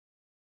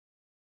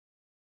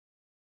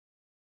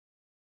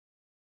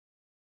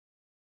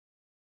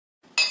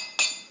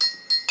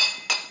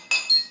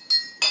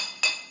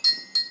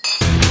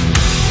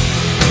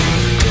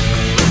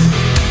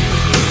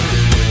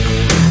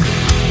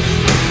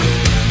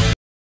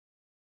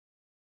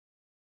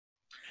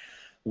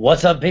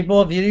What's up,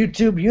 people of the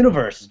YouTube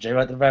universe? It's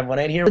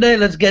J53518 here. Today,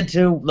 let's get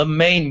to the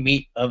main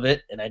meat of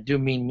it, and I do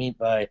mean meat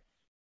by, I'm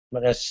not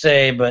going to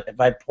say, but if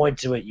I point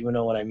to it, you will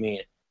know what I mean.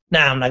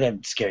 Nah, I'm not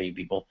going to scare you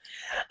people.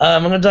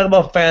 I'm going to talk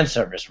about fan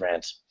service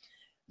rants.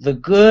 The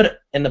good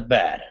and the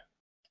bad.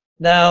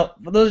 Now,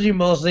 for those of you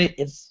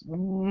it's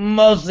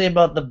mostly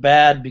about the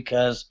bad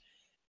because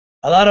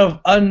a lot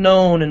of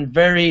unknown and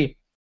very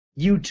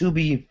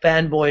YouTube-y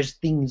fanboyish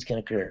things can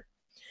occur.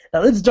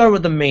 Now, let's start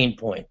with the main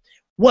point.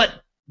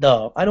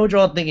 I know what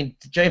you're all thinking,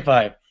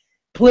 J5.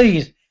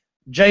 Please,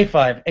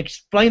 J5,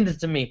 explain this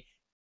to me.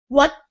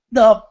 What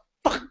the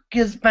fuck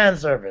is fan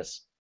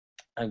service?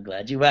 I'm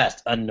glad you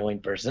asked, unknowing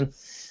person.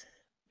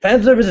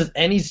 Fan service is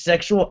any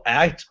sexual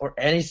act or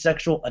any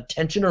sexual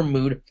attention or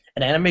mood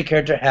an anime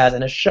character has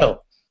in a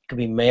show. It could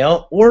be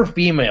male or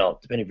female,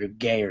 depending if you're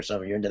gay or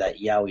something, you're into that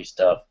yaoi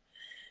stuff.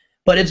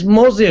 But it's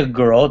mostly a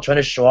girl trying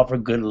to show off her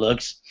good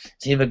looks,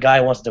 see if a guy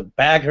wants to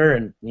bag her,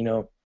 and, you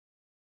know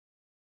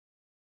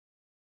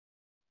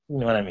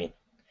what I mean.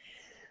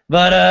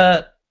 But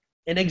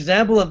an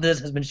example of this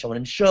has been shown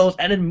in shows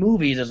and in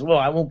movies as well.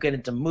 I won't get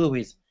into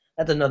movies.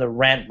 That's another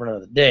rant for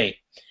another day.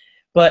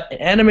 But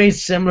anime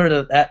similar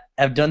to that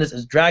have done this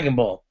as Dragon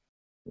Ball.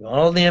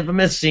 All the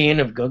infamous scene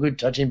of Goku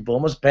touching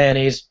Bulma's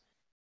panties.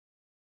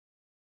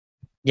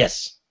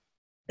 Yes,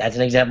 that's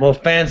an example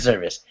of fan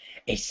service.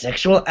 A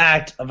sexual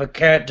act of a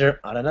character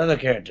on another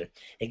character.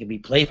 It can be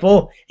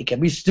playful, it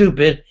can be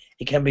stupid,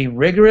 it can be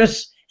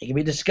rigorous, it can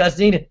be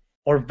disgusting,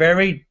 or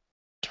very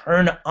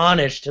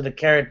turn-on-ish to the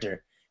character.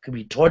 It could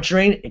be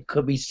torturing, it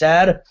could be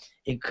sad,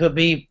 it could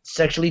be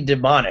sexually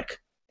demonic.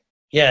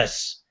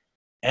 Yes,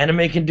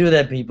 anime can do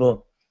that,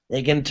 people.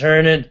 They can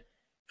turn it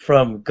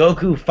from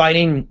Goku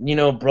fighting,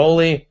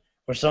 Broly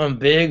or someone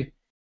big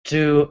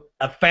to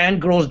a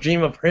fangirl's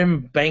dream of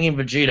him banging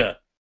Vegeta.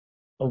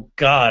 Oh,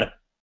 God.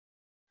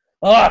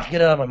 Oh, get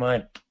it out of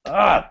my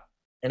mind.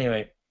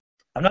 Anyway,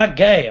 I'm not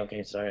gay.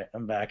 Okay, sorry,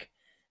 I'm back.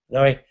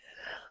 Sorry.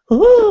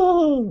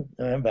 Ooh,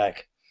 I'm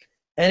back.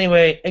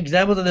 Anyway,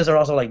 examples of this are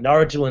also like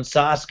Naruto and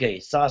Sasuke,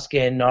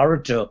 Sasuke and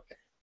Naruto,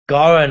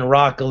 Gaara and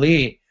Rock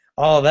Lee,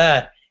 all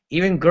that.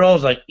 Even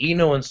girls like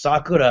Ino and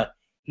Sakura,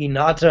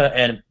 Hinata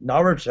and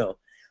Naruto,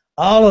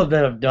 all of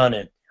them have done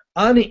it.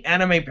 Any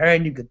anime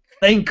parent you could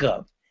think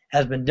of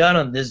has been done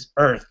on this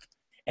earth,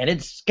 and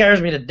it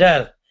scares me to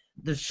death.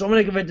 There's so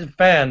many convicted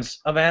fans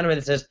of anime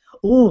that says,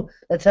 "Ooh,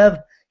 let's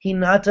have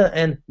Hinata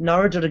and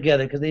Naruto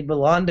together because they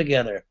belong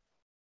together."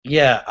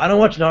 Yeah, I don't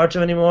watch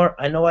Naruto anymore.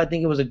 I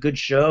think it was a good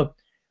show.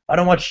 I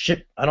don't watch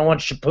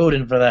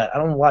Shippuden for that. I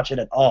don't watch it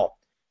at all.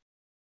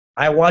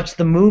 I watch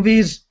the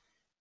movies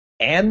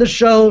and the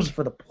shows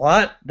for the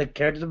plot, the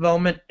character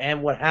development,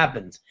 and what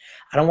happens.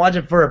 I don't watch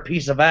it for a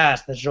piece of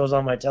ass that shows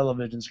on my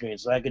television screen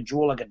so I can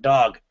drool like a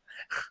dog.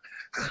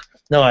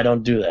 No, I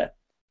don't do that.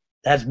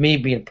 That's me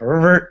being a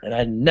pervert, and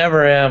I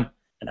never am,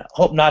 and I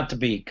hope not to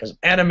be, because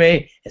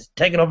anime is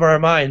taking over our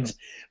minds.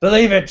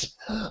 Believe it!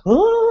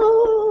 Ooh.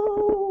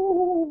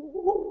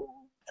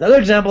 Another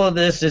example of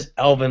this is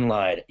Elven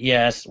Lied.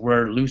 Yes,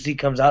 where Lucy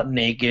comes out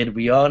naked.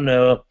 We all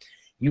know.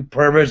 You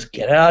perverts,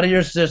 get out of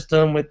your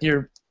system with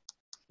your,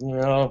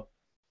 your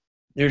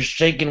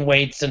shaking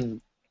weights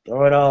and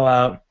throw it all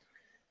out.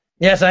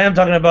 Yes, I am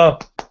talking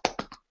about,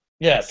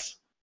 yes,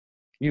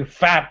 you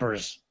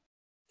fappers.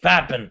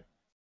 Fapping.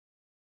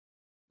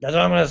 That's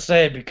all I'm going to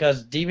say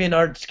because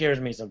DeviantArt scares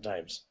me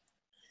sometimes.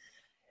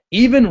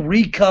 Even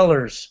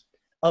recolors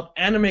of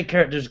anime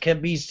characters can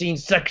be seen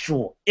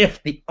sexual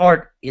if the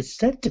art is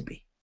said to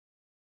be.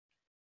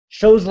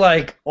 Shows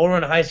like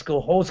Ouran High School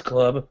Host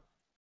Club,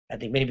 I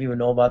think many people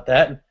know about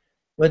that,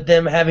 with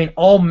them having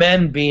all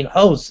men being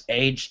hosts,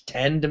 age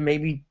 10 to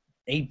maybe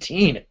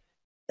 18.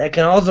 That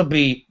can also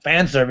be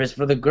fan service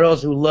for the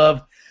girls who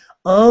love,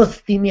 oh,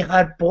 steamy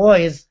hot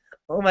boys.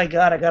 Oh my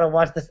god, I gotta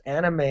watch this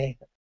anime.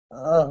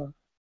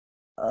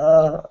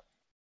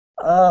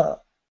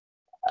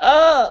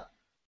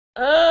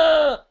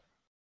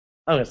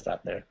 I'm gonna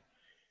stop there.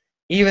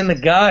 Even the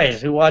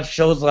guys who watch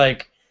shows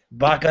like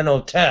Baka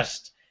no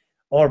Test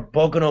or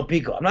Boku no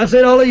Pico. I'm not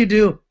saying all of you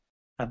do.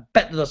 I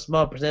bet there's a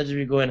small percentage of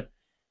you going,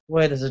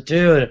 wait, there's a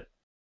dude.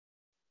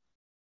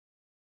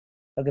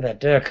 Look at that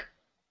dick.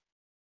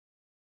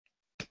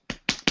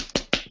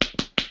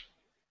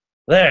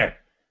 There.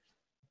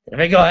 Did I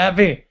make you all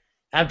happy?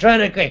 I'm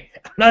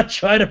not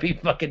trying to be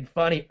fucking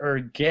funny or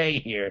gay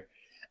here.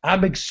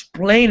 I'm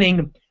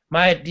explaining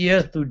my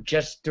ideas through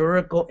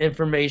historical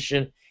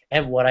information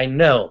and what I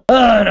know.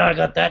 Oh, no, I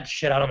got that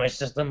shit out of my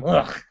system.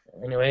 Ugh.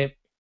 Anyway,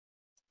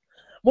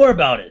 more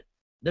about it.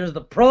 There's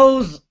the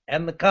pros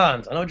and the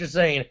cons. I know what you're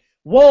saying.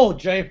 Whoa,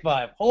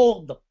 J5,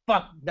 hold the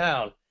fuck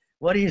down.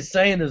 What are you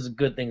saying there's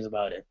good things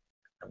about it?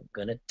 I'm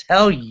gonna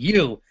tell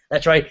you.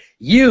 That's right,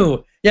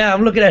 you. Yeah,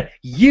 I'm looking at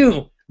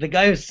you, the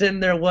guy who's sitting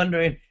there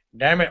wondering,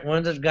 damn it,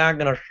 when's this guy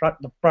gonna shut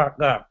the fuck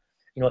up?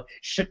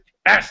 Shut your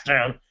ass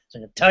down so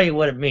I can tell you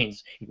what it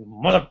means, you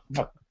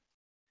motherfucker.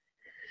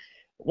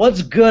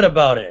 What's good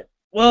about it?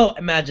 Well,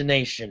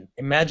 imagination,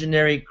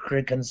 imaginary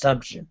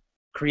consumption,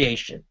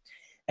 creation.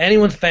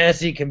 Anyone's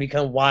fantasy can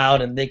become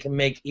wild, and they can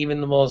make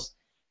even the most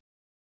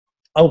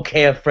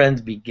okay of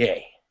friends be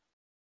gay.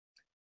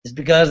 It's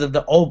because of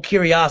the old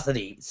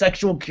curiosity.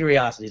 Sexual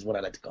curiosity is what I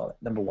like to call it.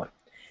 Number one.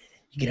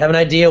 You can have an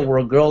idea where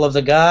a girl loves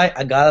a guy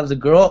loves a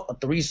girl, a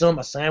threesome,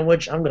 a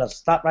sandwich. I'm going to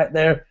stop right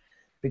there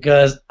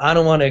because I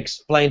don't want to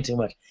explain too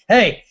much.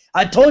 Hey,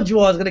 I told you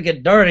I was going to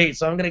get dirty,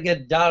 so I'm going to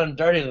get down and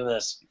dirty to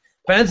this.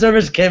 Fan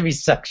service can be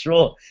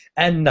sexual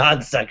and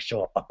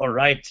non-sexual, all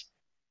right?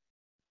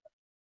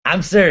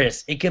 I'm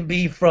serious. It can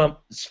be from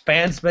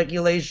fan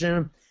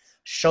speculation,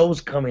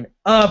 shows coming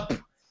up.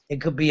 It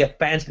could be a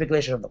fan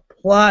speculation of the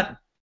plot.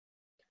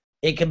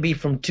 It can be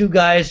from two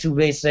guys who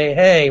may say,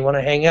 hey, want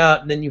to hang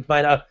out? And then you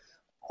find out,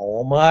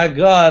 oh my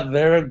God,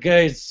 they're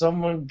gay.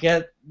 Someone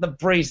get the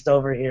priest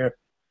over here.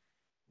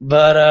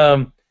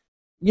 But,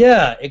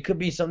 yeah, it could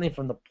be something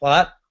from the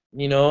plot.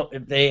 You know,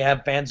 if they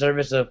have fan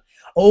service of,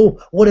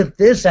 oh, what if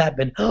this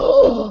happened?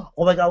 Oh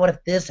my God, what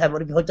if this happened?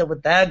 What if you hooked up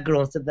with that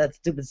girl instead of that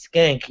stupid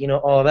skank? You know,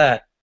 all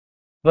that.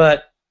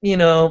 But, you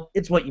know,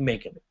 it's what you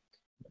make of it.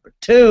 Number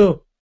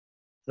two,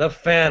 the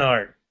fan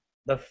art.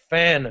 The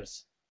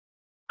fans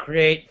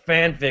create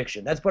fan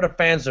fiction. That's part of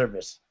fan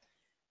service.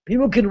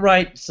 People can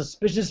write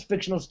suspicious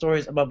fictional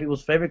stories about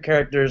people's favorite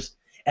characters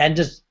and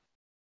just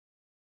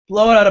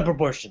blow it out of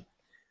proportion.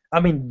 I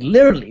mean,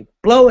 literally,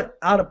 blow it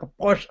out of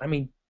proportion. I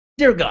mean,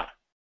 dear God.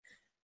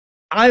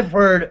 I've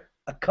heard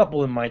a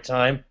couple in my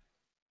time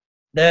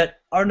that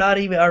are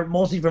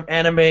mostly from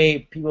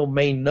anime people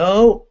may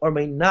know or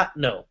may not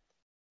know.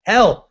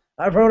 Hell,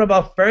 I've heard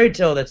about Fairy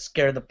Tail that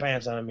scared the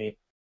pants out of me.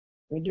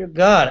 I mean, dear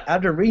God,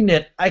 after reading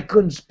it, I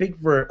couldn't speak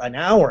for an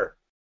hour.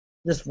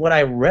 Just what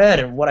I read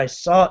and what I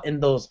saw in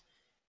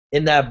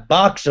that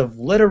box of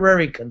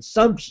literary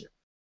consumption.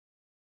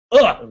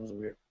 Ugh, it was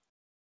weird.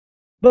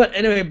 But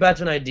anyway, back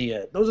to an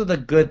idea. Those are the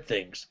good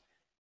things.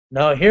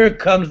 Now here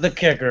comes the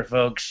kicker,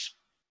 folks.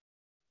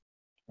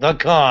 The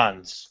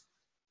cons.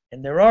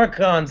 And there are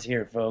cons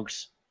here,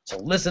 folks. So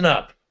listen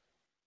up.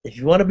 If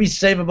you want to be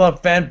safe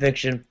about fan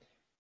fiction,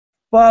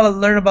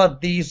 learn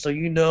about these so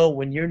you know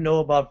when you know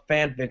about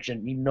fan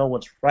fiction, you know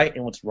what's right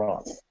and what's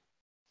wrong.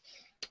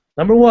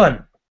 Number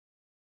one,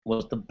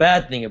 what's the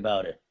bad thing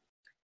about it?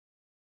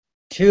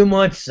 Too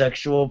much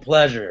sexual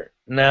pleasure.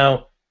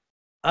 Now,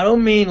 I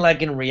don't mean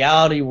like in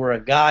reality where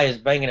a guy is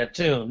banging a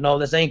tune. No,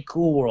 this ain't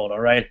Cool World,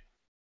 all right?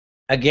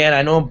 Again,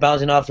 I know I'm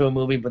bouncing off to a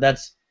movie, but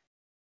that's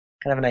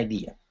kind of an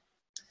idea.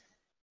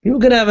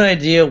 People can have an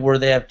idea where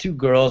they have two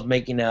girls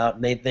making out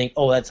and they think,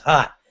 oh, that's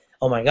hot.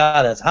 Oh, my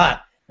God, that's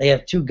hot. They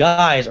have two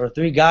guys or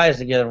three guys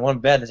together in one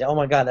bed. They say, oh,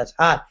 my God, that's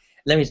hot.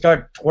 Let me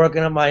start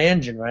twerking up my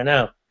engine right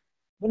now.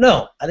 But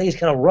no, I think it's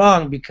kind of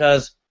wrong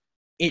because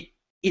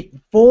it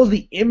fools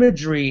the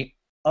imagery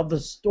of the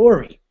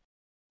story.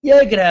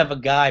 Yeah, you could have a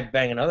guy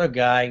bang another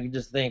guy. You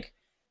just think,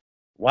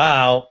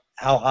 wow,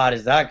 how hot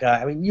is that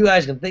guy? I mean, you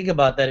guys can think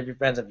about that if you're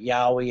fans of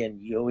Yaoi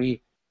and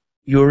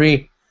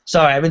Yuri.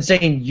 Sorry, I've been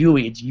saying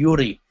Yui. It's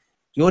Yuri.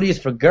 Yuri is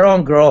for girl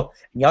on girl,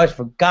 and Yaoi is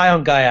for guy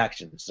on guy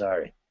action.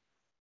 Sorry.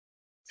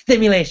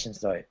 Stimulation,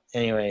 sorry.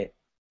 Anyway.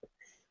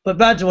 But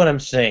back to what I'm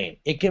saying.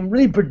 It can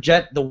really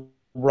project the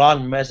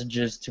wrong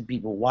messages to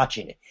people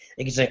watching it.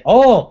 They can say,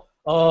 oh,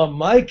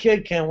 my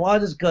kid can't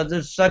watch this because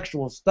there's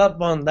sexual stuff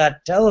on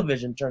that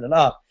television. Turn it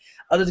off.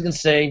 Others can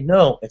say,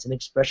 no, it's an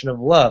expression of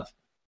love.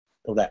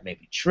 Though that may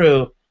be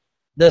true.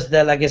 Thus,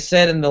 that, like I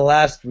said in the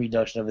last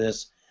reduction of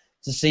this,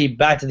 to see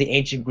back to the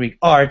ancient Greek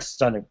arts,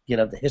 starting to get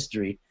up the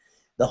history,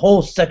 the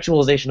whole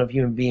sexualization of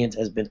human beings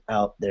has been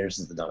out there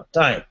since the dawn of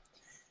time.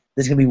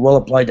 This can be well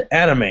applied to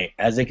anime,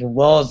 as they can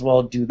as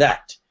well do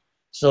that.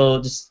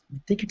 So just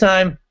take your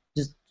time,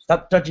 just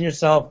stop touching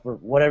yourself, or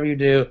whatever you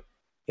do,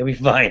 you'll be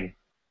fine.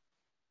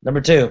 Number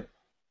two,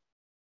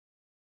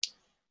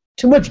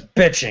 too much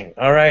bitching,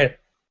 alright?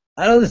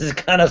 I know this is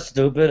kind of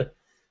stupid,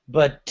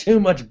 but too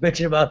much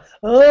bitching about,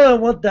 oh, I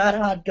want that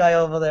hot guy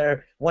over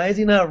there. Why is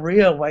he not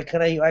real? Why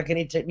can't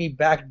he take me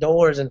back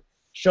doors and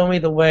show me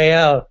the way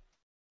out?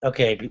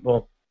 Okay,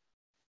 people,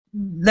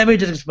 let me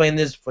just explain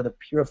this for the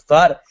pure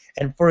thought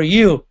and for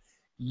you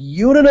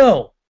to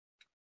know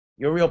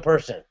you're a real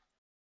person.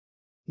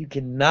 You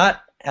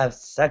cannot have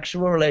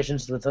sexual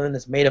relations with something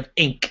that's made of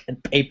ink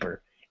and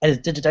paper and is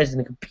digitized in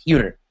a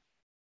computer.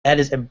 That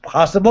is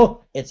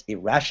impossible. It's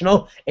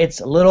irrational.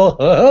 It's a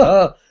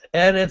little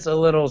and it's a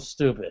little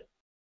stupid.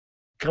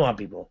 Come on,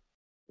 people.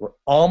 We're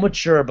all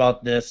mature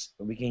about this.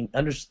 We can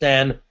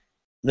understand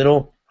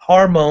little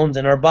hormones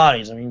in our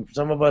bodies. I mean,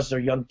 some of us are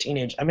young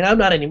teenagers. I mean, I'm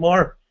not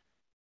anymore.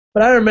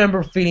 But I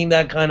remember feeling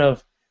that kind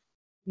of,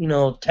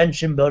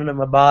 tension building in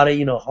my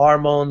body,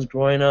 hormones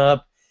growing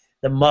up,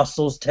 the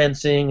muscles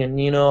tensing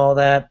and, all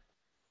that.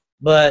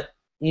 But,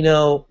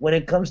 when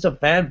it comes to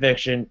fan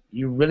fiction,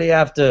 you really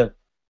have to...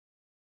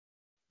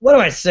 What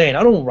am I saying?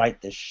 I don't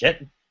write this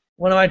shit.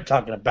 What am I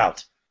talking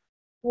about?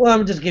 Well,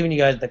 I'm just giving you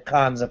guys the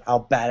cons of how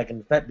bad it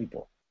can affect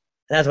people.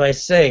 And that's why I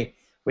say,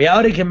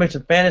 reality can mix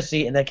with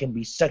fantasy, and that can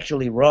be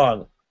sexually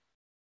wrong.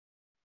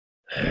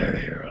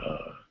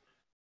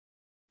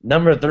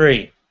 Number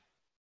three.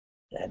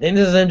 I think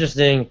this is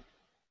interesting.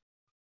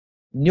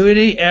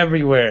 Nudity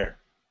everywhere.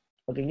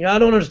 Okay, y'all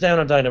don't understand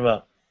what I'm talking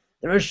about.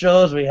 There are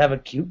shows where you have a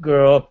cute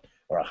girl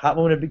or a hot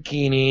woman in a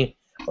bikini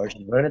or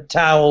she's wearing a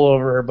towel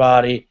over her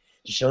body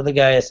to show the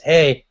guys,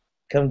 hey,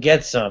 come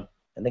get some.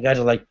 And the guys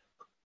are like,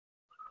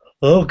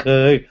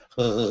 okay.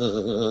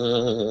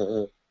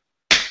 You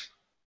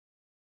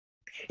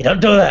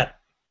don't do that.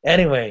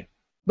 Anyway,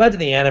 back to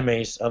the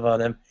animes of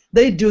them.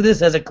 They do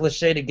this as a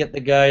cliche to get the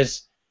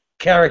guys'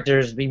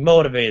 characters to be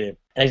motivated.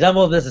 An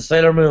example of this is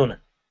Sailor Moon.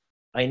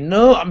 I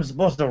know I'm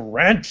supposed to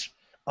rant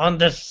on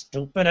this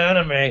stupid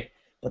anime,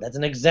 but that's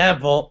an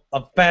example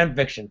of fan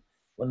fiction.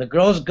 When the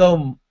girls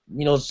go,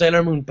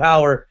 Sailor Moon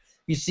power,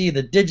 you see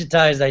the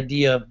digitized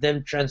idea of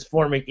them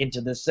transforming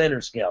into the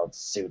Sailor Scout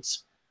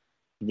suits.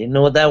 You didn't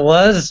know what that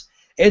was?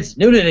 It's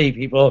nudity,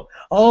 people.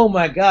 Oh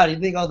my God! You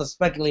think all the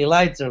speckly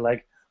lights are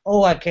like,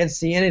 oh, I can't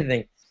see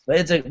anything, but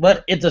it's a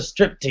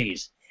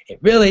striptease. It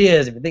really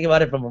is. If you think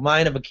about it from the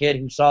mind of a kid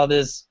who saw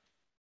this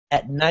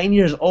at 9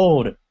 years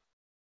old,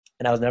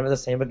 and I was never the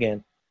same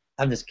again.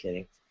 I'm just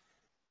kidding.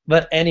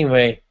 But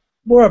anyway,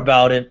 more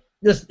about it.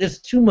 It's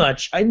too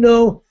much. I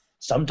know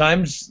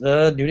sometimes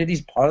nudity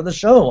is part of the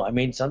show. I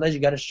mean, sometimes you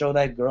got to show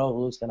that girl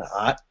who looks kind of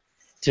hot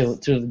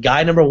to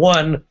guy number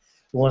one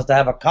who wants to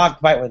have a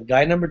cockfight with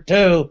guy number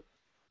two,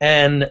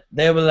 and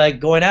they were like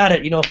going at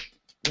it,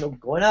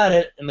 going at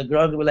it, and the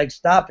girl would be like,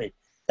 stop it,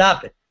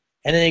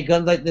 and then it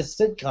comes like this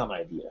sitcom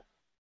idea.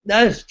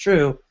 That is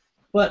true,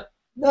 but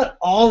not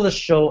all the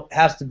show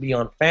has to be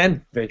on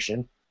fan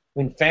fiction. I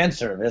mean, fan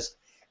service.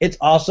 It's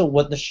also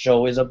what the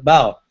show is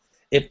about.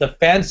 If the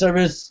fan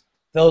service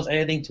fills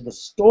anything to the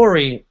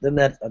story, then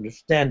that's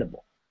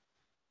understandable.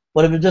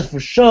 But if it's just for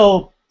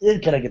show,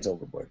 it kind of gets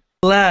overboard.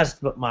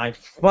 Last, but my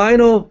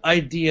final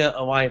idea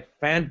of why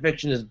fan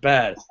fiction is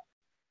bad.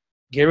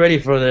 Get ready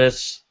for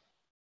this.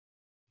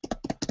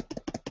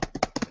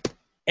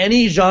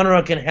 Any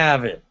genre can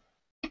have it.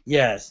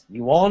 Yes,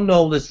 you all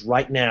know this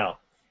right now.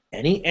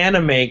 Any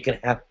anime can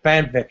have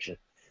fan fiction.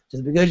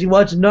 Just because you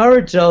watch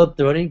Naruto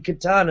throwing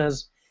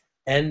katanas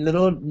and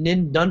little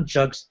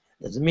nunchucks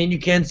doesn't mean you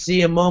can't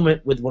see a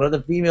moment with one of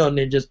the female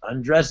ninjas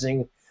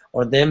undressing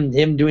or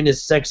him doing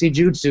his sexy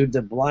jutsu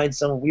to blind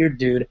some weird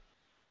dude.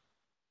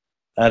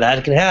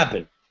 That can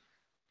happen.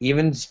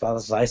 Even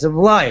slice of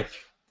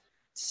life.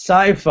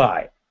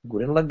 Sci-fi.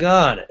 Gurren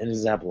Lagann, an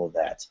example of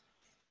that.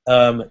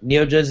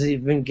 Neo Geo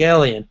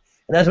Evangelion. And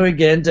that's where we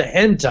get into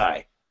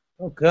hentai.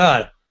 Oh,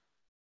 God.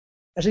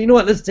 Actually, you know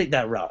what? Let's take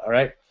that route, all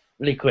right?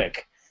 Really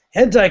quick.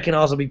 Hentai can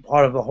also be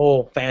part of the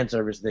whole fan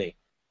service thing.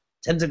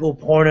 Tentacle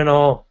porn and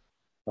all.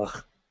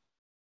 Ugh.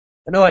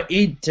 I know I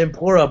eat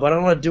tempura, but I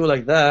don't want to do it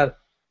like that.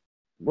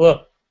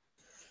 Whoa.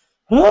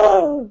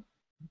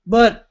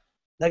 But,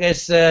 like I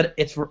said,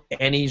 it's for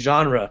any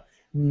genre.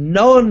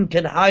 No one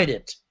can hide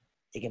it.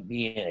 It can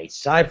be in a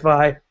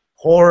sci-fi,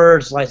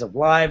 horror, slice of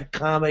life,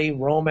 comedy,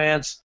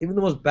 romance. Even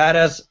the most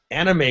badass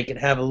anime can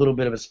have a little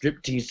bit of a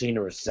striptease scene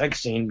or a sex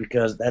scene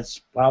because that's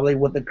probably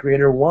what the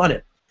creator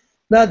wanted.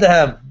 Not to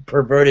have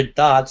perverted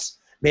thoughts,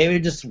 maybe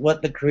just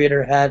what the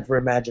creator had for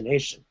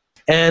imagination.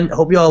 And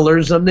hope you all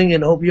learned something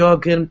and hope you all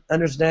can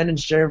understand and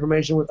share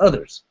information with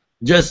others.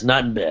 Just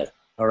not in bed.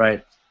 All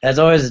right. As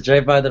always, it's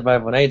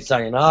J53518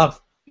 signing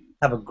off.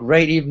 Have a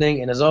great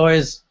evening, and as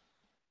always,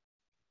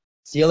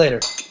 see you later.